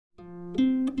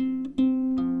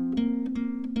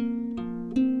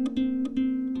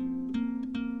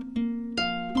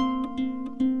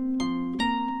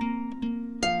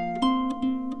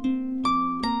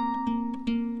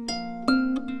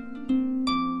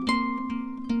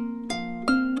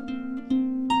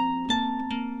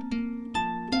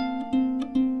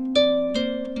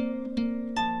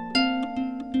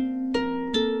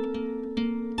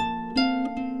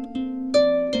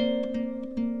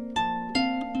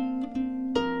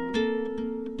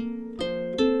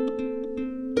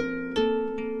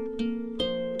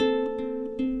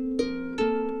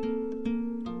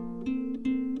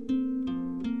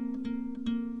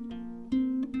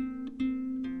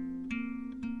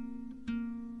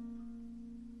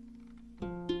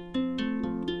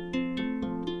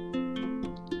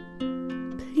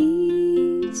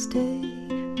Please stay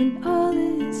when all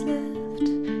is left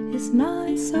is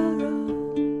my sorrow.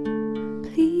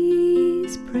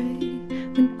 Please pray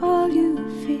when all you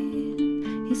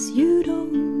feel is you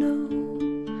don't know.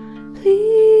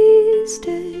 Please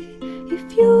stay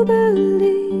if you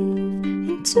believe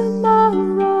in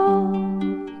tomorrow.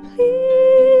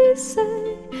 Please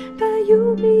say that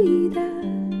you'll be there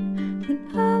when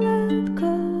I let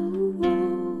go.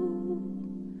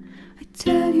 I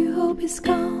tell you hope is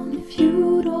gone if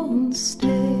you don't stay.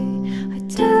 I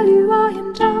tell you I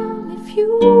am done if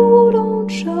you don't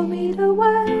show me the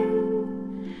way.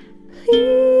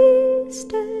 Please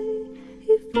stay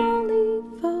if only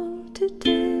for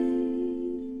today.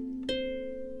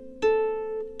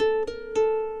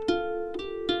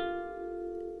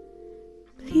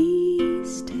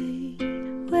 Please stay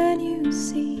when you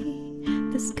see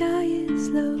the sky is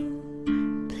low.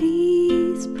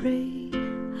 Please pray,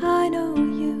 I know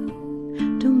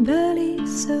you don't believe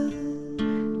so.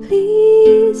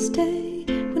 Please stay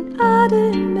when I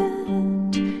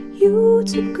demand you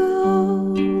to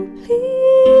go.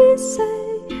 Please say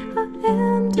I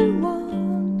am the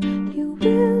one you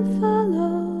will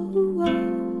follow.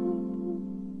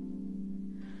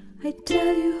 I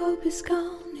tell you hope is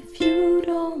gone if you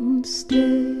don't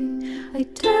stay. I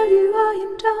tell you I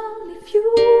am done if you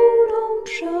don't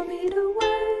show me the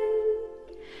way.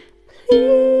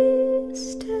 Please